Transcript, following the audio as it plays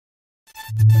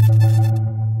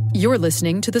You're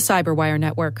listening to the Cyberwire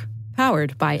Network,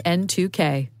 powered by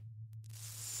N2K.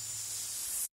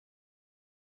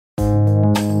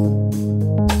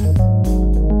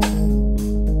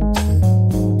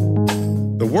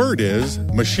 The word is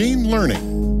machine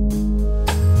learning.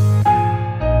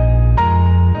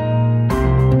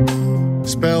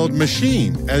 Spelled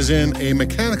machine as in a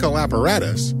mechanical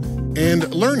apparatus,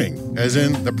 and learning as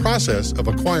in the process of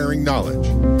acquiring knowledge.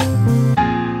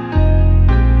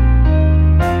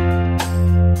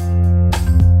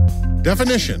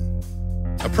 Definition: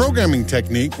 a programming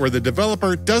technique where the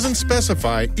developer doesn't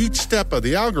specify each step of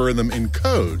the algorithm in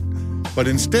code, but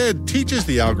instead teaches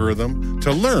the algorithm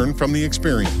to learn from the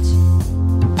experience.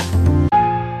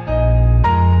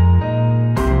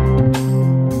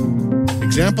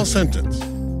 Example sentence: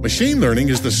 machine learning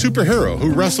is the superhero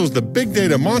who wrestles the big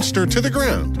data monster to the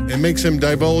ground and makes him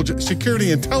divulge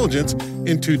security intelligence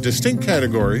into distinct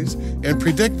categories and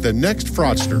predict the next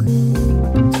fraudster.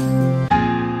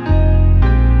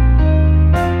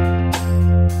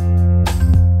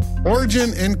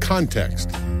 Origin and context.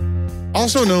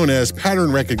 Also known as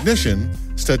pattern recognition,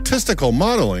 statistical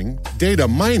modeling, data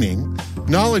mining,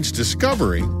 knowledge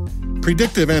discovery,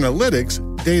 predictive analytics,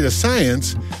 data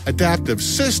science, adaptive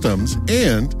systems,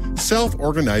 and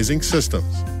self-organizing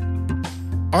systems.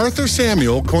 Arthur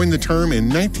Samuel coined the term in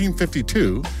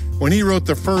 1952 when he wrote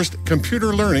the first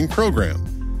computer learning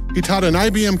program. He taught an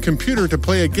IBM computer to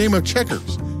play a game of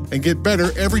checkers and get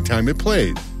better every time it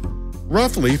played.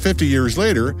 Roughly 50 years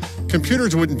later,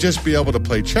 computers wouldn't just be able to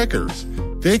play checkers,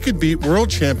 they could beat world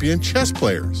champion chess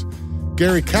players.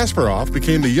 Garry Kasparov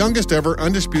became the youngest ever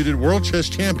undisputed world chess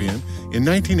champion in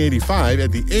 1985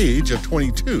 at the age of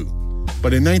 22.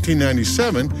 But in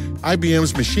 1997,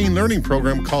 IBM's machine learning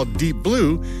program called Deep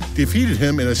Blue defeated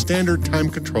him in a standard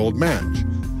time-controlled match.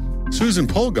 Susan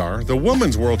Polgar, the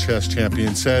women's world chess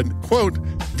champion, said, quote,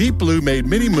 "Deep Blue made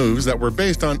many moves that were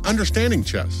based on understanding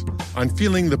chess, on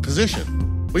feeling the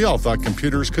position. We all thought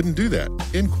computers couldn't do that,"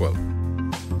 end quote.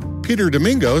 Peter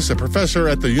Domingos, a professor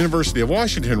at the University of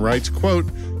Washington, writes, quote,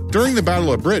 "During the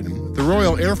Battle of Britain, the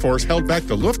Royal Air Force held back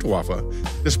the Luftwaffe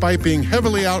despite being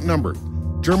heavily outnumbered.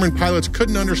 German pilots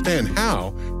couldn't understand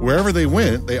how, wherever they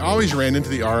went, they always ran into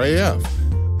the RAF.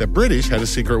 The British had a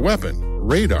secret weapon,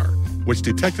 radar, which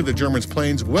detected the Germans'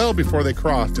 planes well before they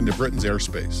crossed into Britain's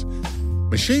airspace.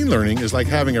 Machine learning is like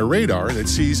having a radar that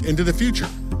sees into the future.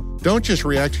 Don't just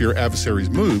react to your adversary's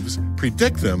moves,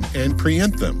 predict them and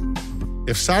preempt them.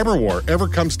 If cyber war ever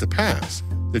comes to pass,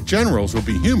 the generals will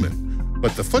be human,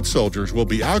 but the foot soldiers will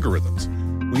be algorithms.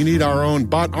 We need our own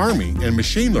bot army, and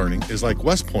machine learning is like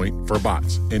West Point for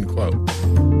bots," end quote.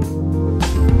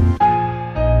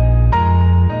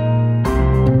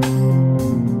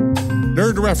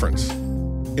 Nerd reference.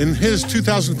 In his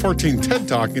 2014 TED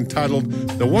Talk entitled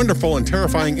 "The Wonderful and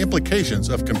Terrifying Implications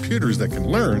of Computers That Can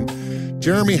Learn,"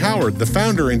 Jeremy Howard, the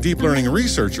founder and deep learning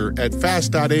researcher at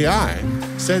Fast.ai,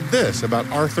 said this about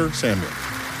Arthur Samuel.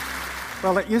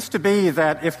 Well, it used to be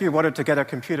that if you wanted to get a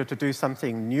computer to do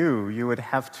something new, you would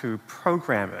have to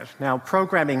program it. Now,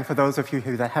 programming, for those of you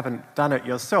who haven't done it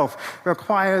yourself,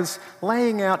 requires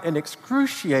laying out in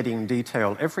excruciating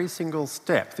detail every single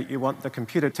step that you want the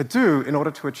computer to do in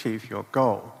order to achieve your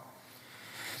goal.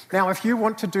 Now, if you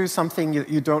want to do something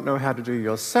you don't know how to do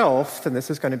yourself, then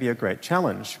this is going to be a great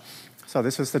challenge. So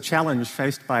this was the challenge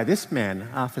faced by this man,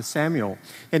 Arthur Samuel.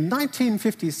 In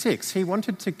 1956, he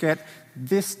wanted to get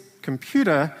this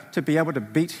computer to be able to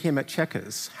beat him at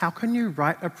checkers. How can you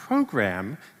write a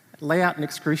program, lay out in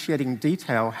excruciating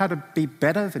detail how to be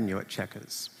better than you at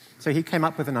checkers? So he came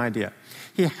up with an idea.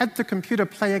 He had the computer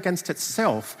play against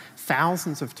itself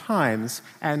thousands of times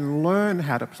and learn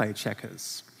how to play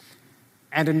checkers.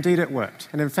 And indeed it worked.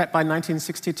 And in fact, by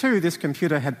 1962, this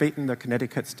computer had beaten the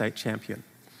Connecticut state champion.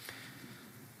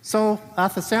 So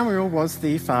Arthur Samuel was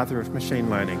the father of machine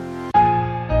learning.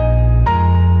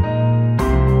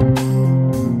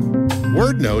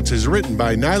 Word Notes is written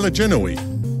by Nyla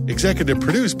Genoe, executive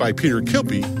produced by Peter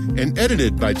Kilpie, and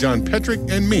edited by John Petrick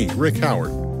and me, Rick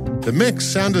Howard. The mix,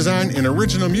 sound design, and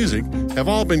original music have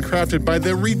all been crafted by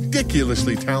the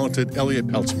ridiculously talented Elliot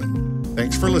Peltzman.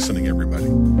 Thanks for listening, everybody.